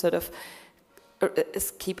to sort of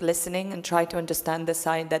keep listening and try to understand the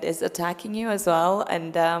side that is attacking you as well.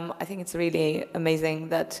 And I think it's really amazing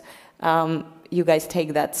that you guys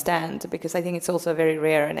take that stand, because I think it's also very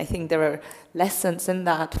rare, and I think there are lessons in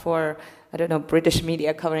that for, I don't know, British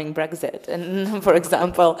media covering Brexit, and for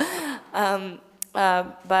example.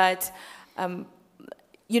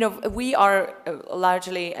 You know, we are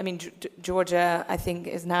largely, I mean, Georgia, I think,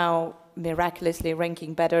 is now miraculously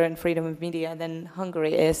ranking better in freedom of media than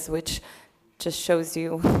Hungary is, which just shows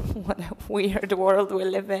you what a weird world we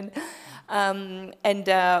live in.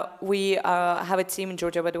 We have a team in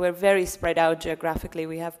Georgia, but we're very spread out geographically.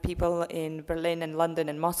 We have people in Berlin and London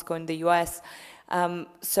and Moscow in the US. And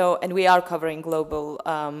we are covering global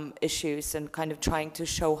issues and kind of trying to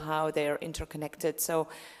show how they're interconnected. So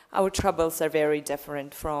our troubles are very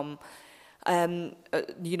different from,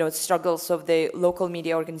 you know, struggles of the local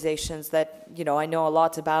media organizations that, you know, I know a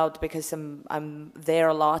lot about, because I'm there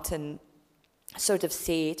a lot and sort of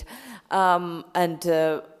see it. So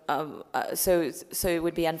it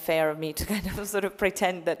would be unfair of me to kind of sort of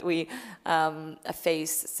pretend that we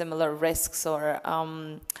face similar risks or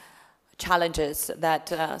challenges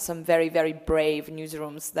that some very, very brave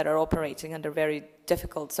newsrooms that are operating under very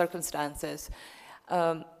difficult circumstances.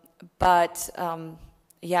 Yeah,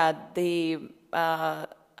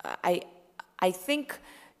 I think,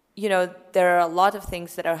 you know, there are a lot of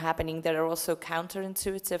things that are happening that are also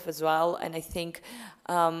counterintuitive as well. And I think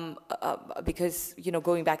because, you know,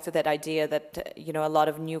 going back to that idea that, you know, a lot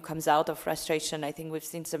of new comes out of frustration, I think we've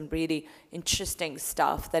seen some really interesting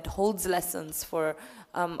stuff that holds lessons for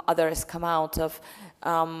others come out of,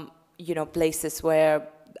 you know, places where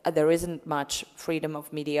there isn't much freedom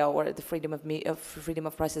of media, or the freedom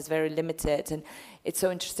of press is very limited. And it's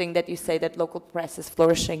so interesting that you say that local press is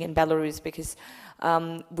flourishing in Belarus, because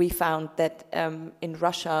we found that in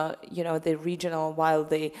Russia, the regional, while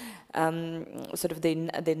the sort of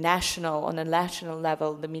the national, on a national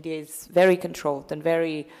level, the media is very controlled and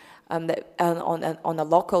very. On a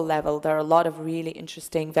local level, there are a lot of really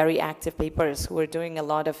interesting, very active papers who are doing a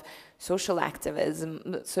lot of social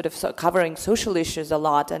activism, covering social issues a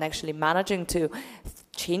lot, and actually managing to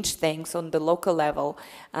change things on the local level.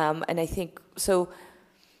 And I think so.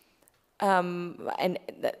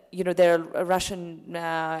 There are Russian,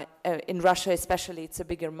 in Russia especially, it's a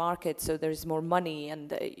bigger market, so there's more money,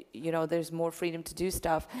 and there's more freedom to do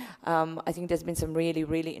stuff. I think there's been some really,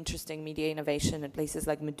 really interesting media innovation in places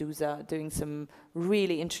like Medusa, doing some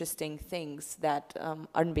really interesting things that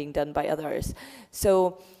aren't being done by others.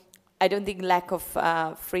 So I don't think lack of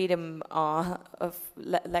freedom of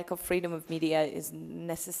media is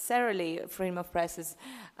necessarily, freedom of press is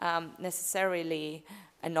necessarily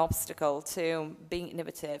an obstacle to being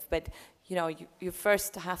innovative, but you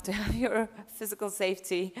first have to have your physical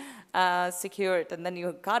safety secured, and then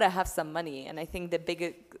you gotta have some money. And I think the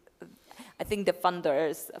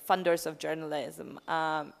funders of journalism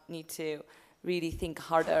need to really think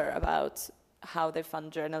harder about how they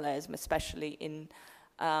fund journalism, especially in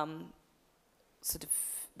sort of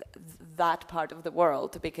that part of the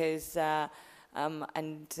world, because.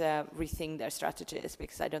 And rethink their strategies,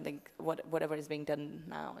 because I don't think whatever is being done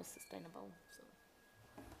now is sustainable. So.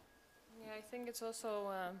 Yeah, I think it's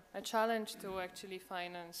also a challenge to actually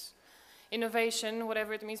finance innovation,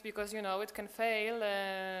 whatever it means, because it can fail,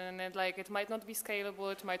 and it might not be scalable.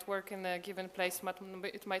 It might work in a given place,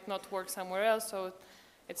 it might not work somewhere else. So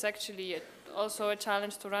it's actually also a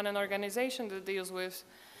challenge to run an organization that deals with.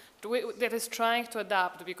 That is trying to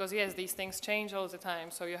adapt, because yes, these things change all the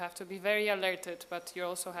time, so you have to be very alerted, but you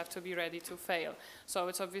also have to be ready to fail. So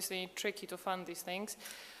it's obviously tricky to fund these things.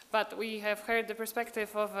 But we have heard the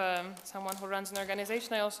perspective of someone who runs an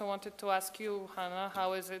organization. I also wanted to ask you, Hanna,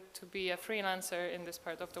 how is it to be a freelancer in this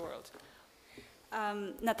part of the world?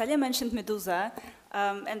 Natalia mentioned Medusa,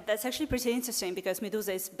 and that's actually pretty interesting, because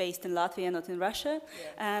Medusa is based in Latvia, not in Russia.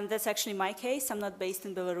 Yeah. And that's actually my case. I'm not based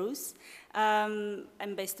in Belarus. I'm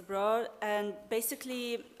based abroad, and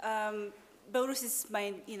basically Belarus is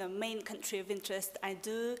my main country of interest. I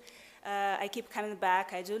keep coming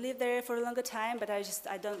back. I do live there for a longer time, but I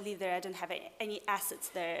don't live there. I don't have any assets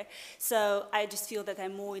there. So I just feel that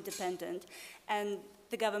I'm more independent. And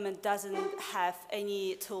the government doesn't have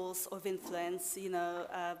any tools of influence.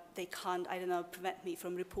 They can't, prevent me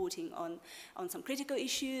from reporting on some critical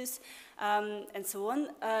issues, and so on.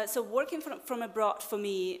 So working from abroad for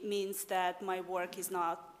me means that my work is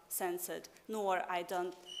not censored, nor I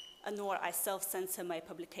self-censor my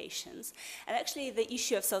publications. And actually, the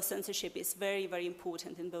issue of self-censorship is very, very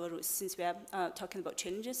important in Belarus, since we are talking about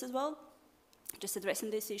challenges as well. Just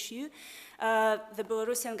addressing this issue, the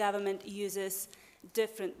Belarusian government uses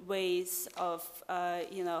different ways of,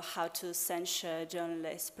 how to censure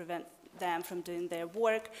journalists, prevent them from doing their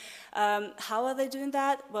work. How are they doing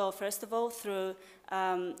that? Well, first of all, through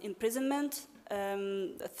imprisonment,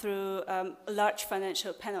 through large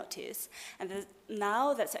financial penalties. And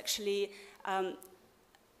now that's actually,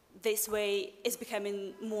 this way is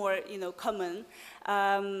becoming more, common.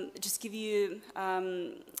 Just give you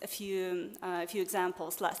a few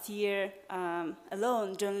examples. Last year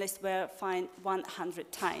alone, journalists were fined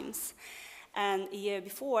 100 times. And a year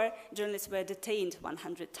before, journalists were detained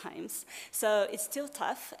 100 times. So it's still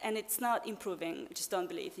tough, and it's not improving. Just don't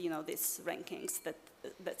believe, these rankings that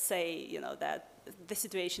say, that the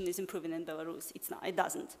situation is improving in Belarus. It's not. It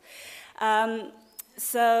doesn't.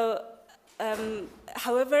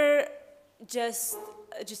 However, just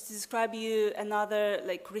to describe you another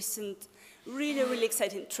recent, really, really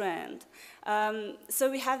exciting trend. So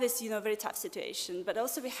we have this, very tough situation, but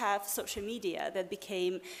also we have social media that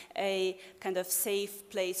became a kind of safe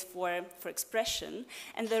place for expression,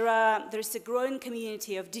 and there's a growing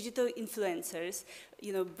community of digital influencers,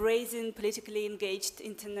 brazen, politically engaged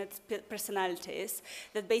internet personalities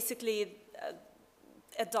that basically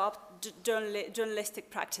adopt journalistic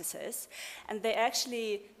practices, and they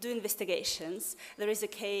actually do investigations. There is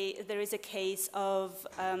a case of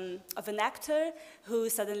an actor who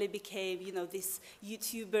suddenly became, this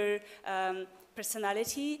YouTuber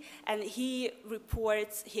personality, and he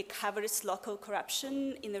covers local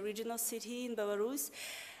corruption in a regional city in Belarus.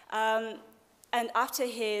 And after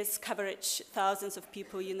his coverage, thousands of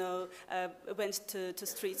people, went to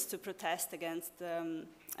streets to protest against.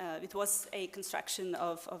 It was a construction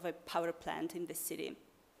of a power plant in the city.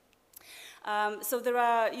 So there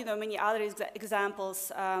are, many other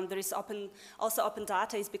examples. There is open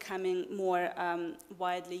data is becoming more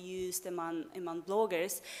widely used among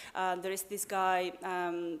bloggers. There is this guy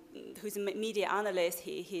who's a media analyst.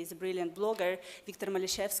 He's a brilliant blogger, Viktor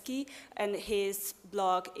Malishevsky, and his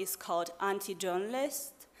blog is called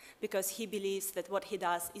Anti-Journalist, because he believes that what he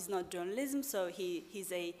does is not journalism, so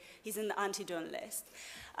he's an anti-journalist.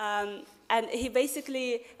 And he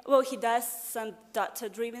basically, he does some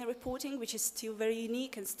data-driven reporting, which is still very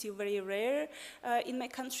unique and still very rare in my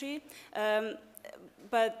country.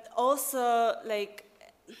 But also,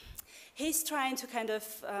 he's trying to kind of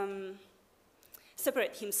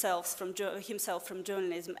separate himself from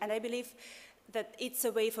journalism, and I believe that it's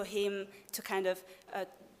a way for him to kind of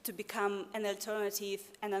to become an alternative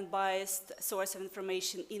and unbiased source of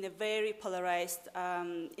information in a very polarized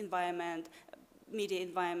media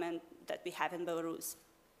environment that we have in Belarus.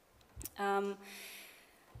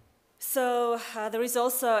 There is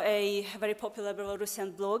also a very popular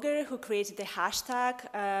Belarusian blogger who created a hashtag,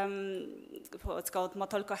 it's called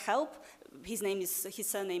Matolko Help. His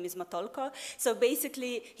surname is Matolko. So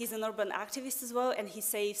basically, he's an urban activist as well, and he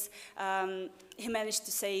managed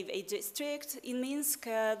to save a district in Minsk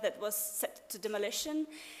that was set to demolition,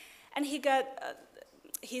 and he got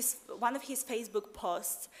one of his Facebook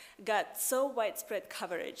posts got so widespread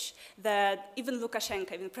coverage that even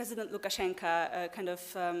President Lukashenko kind of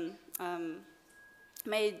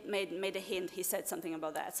made a hint. He said something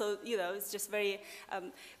about that. So it's just very.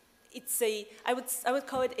 I would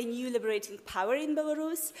call it a new liberating power in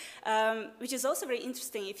Belarus, which is also very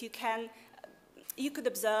interesting. If you could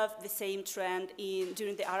observe the same trend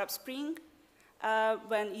during the Arab Spring,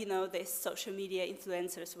 when the social media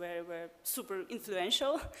influencers were super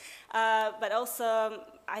influential, but also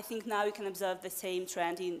I think now you can observe the same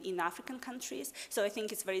trend in African countries. So I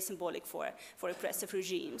think it's very symbolic for oppressive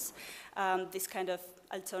regimes, this kind of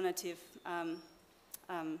alternative,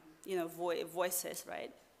 voices,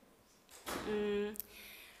 right?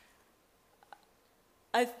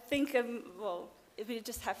 I think, if we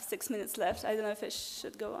just have 6 minutes left, I don't know if I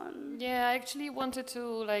should go on. Yeah, I actually wanted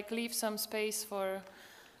to leave some space for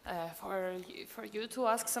you to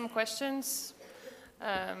ask some questions.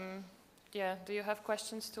 Do you have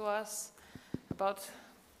questions to us about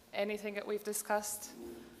anything that we've discussed?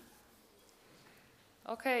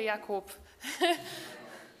 Okay, Jakub.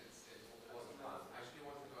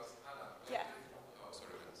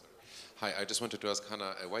 Hi, I just wanted to ask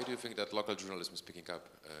Hanna, why do you think that local journalism is picking up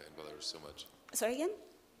in Belarus so much? Sorry again?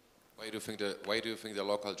 Why do you think the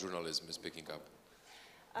local journalism is picking up?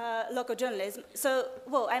 Local journalism. So,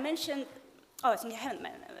 I mentioned. I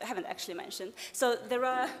haven't actually mentioned. So there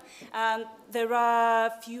are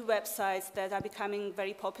few websites that are becoming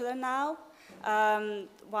very popular now.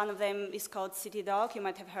 One of them is called City Dog. You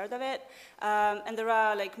might have heard of it. And there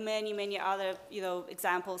are many other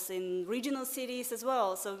examples in regional cities as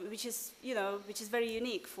well. So which is very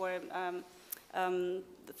unique for the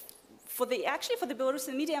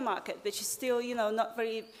Belarusian media market, which is still not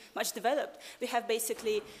very much developed. We have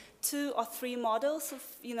basically 2 or 3 models of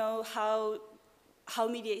how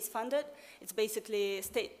media is funded. It's basically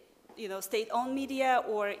state-owned media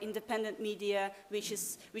or independent media, which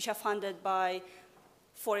are funded by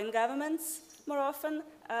foreign governments more often,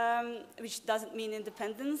 which doesn't mean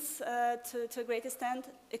independence to a great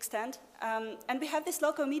extent. And we have this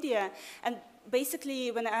local media, and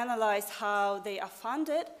basically when I analyze how they are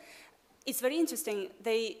funded, it's very interesting.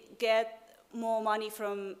 They get more money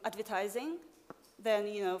from advertising than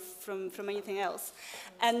from anything else.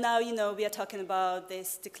 And now we are talking about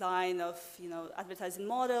this decline of advertising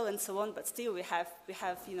model and so on. But still, we have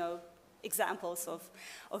examples of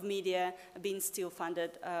media being still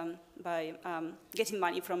funded by getting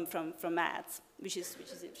money from ads, which is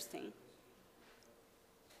interesting.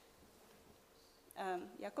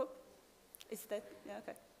 Jakub, is that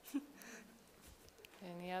okay?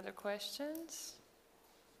 Any other questions?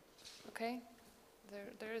 Okay,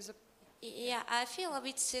 there is a. Yeah, I feel a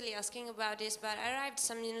bit silly asking about this, but I arrived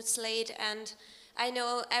some minutes late, and I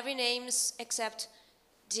know every names except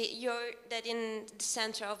you're in the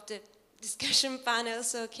center of the discussion panel.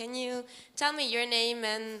 So can you tell me your name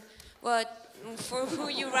and for who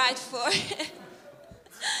you write for?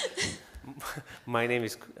 My name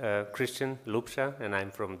is Cristian Lupsa, and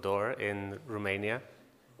I'm from Dor in Romania.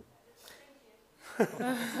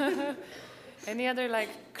 Any other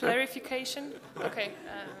clarification? Okay.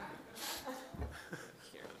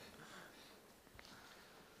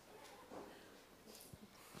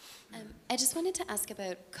 I just wanted to ask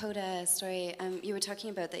about Coda Story. You were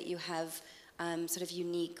talking about that you have sort of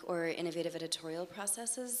unique or innovative editorial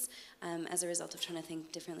processes as a result of trying to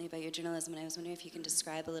think differently about your journalism. And I was wondering if you can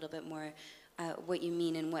describe a little bit more what you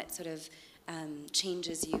mean and what sort of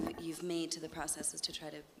changes you've made to the processes to try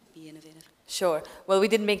to be innovative. Sure. Well, we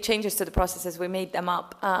didn't make changes to the processes, we made them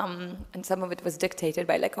up, and some of it was dictated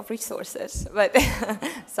by lack of resources, but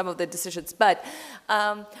some of the decisions. But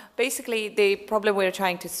basically, the problem we were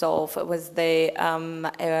trying to solve was the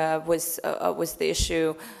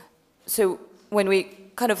issue. So when we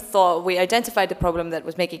kind of thought, we identified the problem that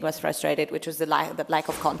was making us frustrated, which was the lack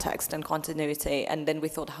of context and continuity, and then we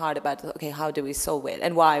thought hard about, okay, how do we solve it,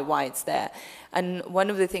 and why it's there. And one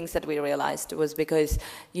of the things that we realized was because,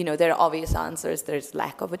 you know, there are obvious answers. There's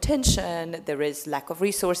lack of attention, there is lack of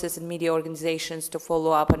resources in media organizations to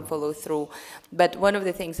follow up and follow through. But one of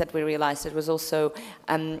the things that we realized, it was also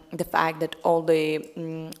the fact that all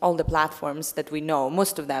the platforms that we know,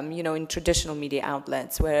 most of them, you know, in traditional media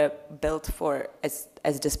outlets, were built for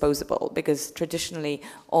as disposable, because traditionally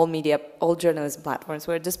all journalism platforms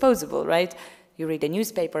were disposable, right? You read a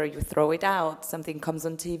newspaper, you throw it out, something comes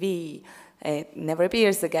on TV, it never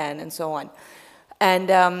appears again, and so on.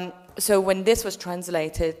 And so when this was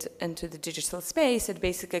translated into the digital space, it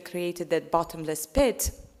basically created that bottomless pit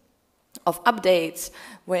of updates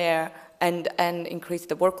where, and increased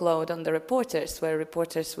the workload on the reporters, where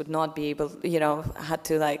reporters would not be able, you know, had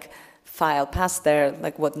to like file past their,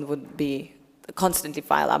 like what would be constantly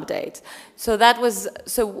file updates. So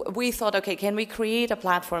we thought, okay, can we create a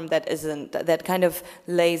platform that kind of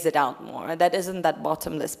lays it out more, that isn't that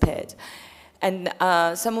bottomless pit? And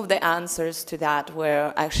some of the answers to that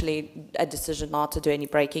were actually a decision not to do any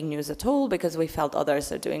breaking news at all, because we felt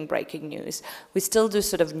others are doing breaking news. We still do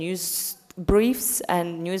sort of news briefs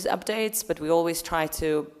and news updates, but we always try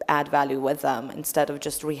to add value with them instead of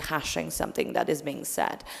just rehashing something that is being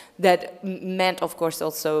said. That meant, of course,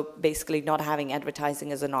 also basically not having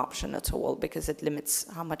advertising as an option at all, because it limits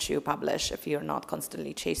how much you publish if you're not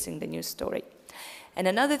constantly chasing the news story. And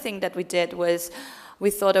another thing that we did was, we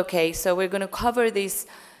thought, okay, so we're going to cover these.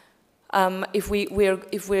 If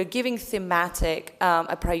we're giving thematic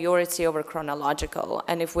a priority over chronological,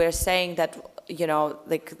 and if we're saying that, you know,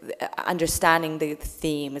 like understanding the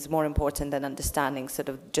theme is more important than understanding sort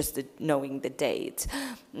of just knowing the date,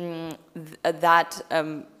 that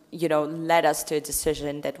you know, led us to a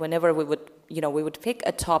decision that whenever we would, you know, we would pick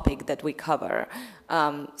a topic that we cover,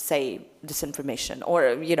 say disinformation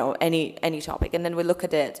or, you know, any topic, and then we look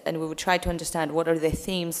at it and we would try to understand what are the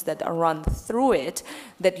themes that are run through it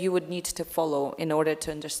that you would need to follow in order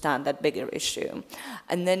to understand that bigger issue.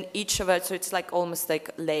 And then each of it, so it's like almost like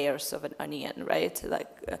layers of an onion, right? Like,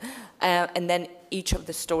 and then each of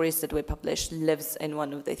the stories that we publish lives in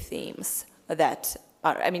one of the themes that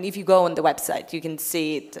are, I mean, if you go on the website, you can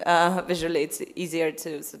see it visually. It's easier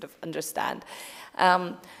to sort of understand.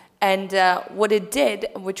 And what it did,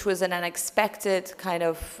 which was an unexpected kind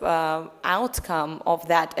of outcome of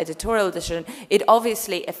that editorial decision, it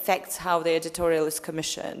obviously affects how the editorial is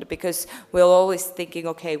commissioned, because we're always thinking,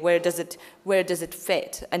 okay, where does it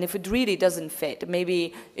fit? And if it really doesn't fit,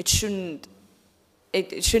 maybe it shouldn't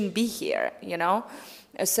be here, you know?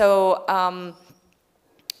 So.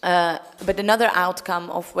 But another outcome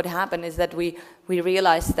of what happened is that we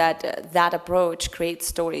realized that that approach creates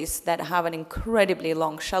stories that have an incredibly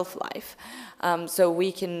long shelf life. So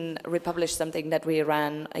we can republish something that we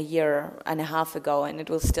ran a year and a half ago, and it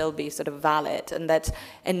will still be sort of valid. And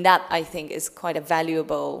that I think is quite a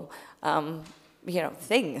valuable, you know,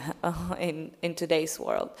 thing in today's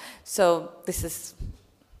world. So this is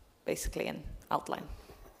basically an outline.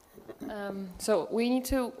 So we need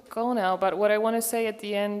to go now, but what I want to say at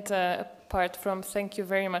the end, apart from thank you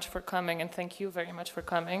very much for coming and thank you very much for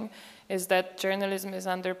coming, is that journalism is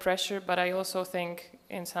under pressure, but I also think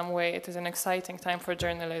in some way it is an exciting time for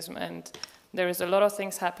journalism, and there is a lot of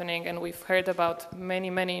things happening, and we've heard about many,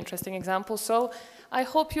 many interesting examples. So I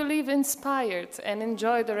hope you leave inspired and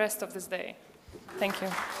enjoy the rest of this day. Thank you.